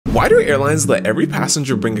Why do airlines let every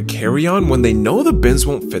passenger bring a carry-on when they know the bins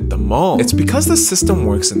won't fit them all? It's because the system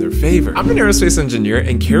works in their favor. I'm an aerospace engineer,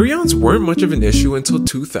 and carry-ons weren't much of an issue until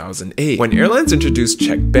 2008, when airlines introduced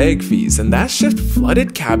checked bag fees, and that shift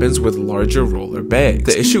flooded cabins with larger roller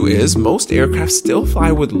bags. The issue is, most aircraft still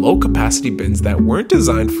fly with low-capacity bins that weren't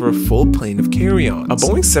designed for a full plane of carry-ons. A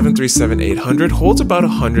Boeing 737-800 holds about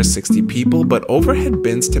 160 people, but overhead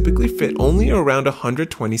bins typically fit only around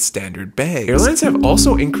 120 standard bags. Airlines have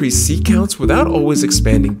also increased seat counts without always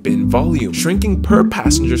expanding bin volume, shrinking per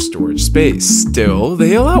passenger storage space. Still,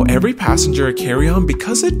 they allow every passenger a carry-on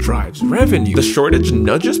because it drives revenue. The shortage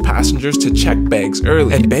nudges passengers to check bags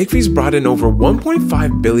early, and bag fees brought in over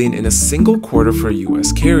 $1.5 billion in a single quarter for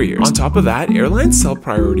US carriers. On top of that, airlines sell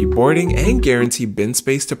priority boarding and guarantee bin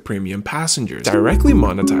space to premium passengers, directly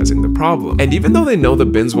monetizing the problem. And even though they know the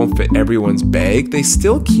bins won't fit everyone's bag, they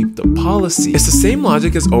still keep the policy. It's the same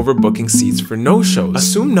logic as overbooking seats for no-shows.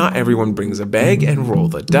 Assume not everyone brings a bag and roll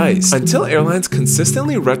the dice. Until airlines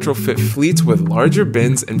consistently retrofit fleets with larger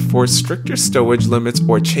bins, enforce stricter stowage limits,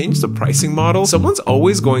 or change the pricing model, someone's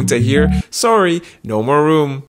always going to hear, "Sorry, no more room."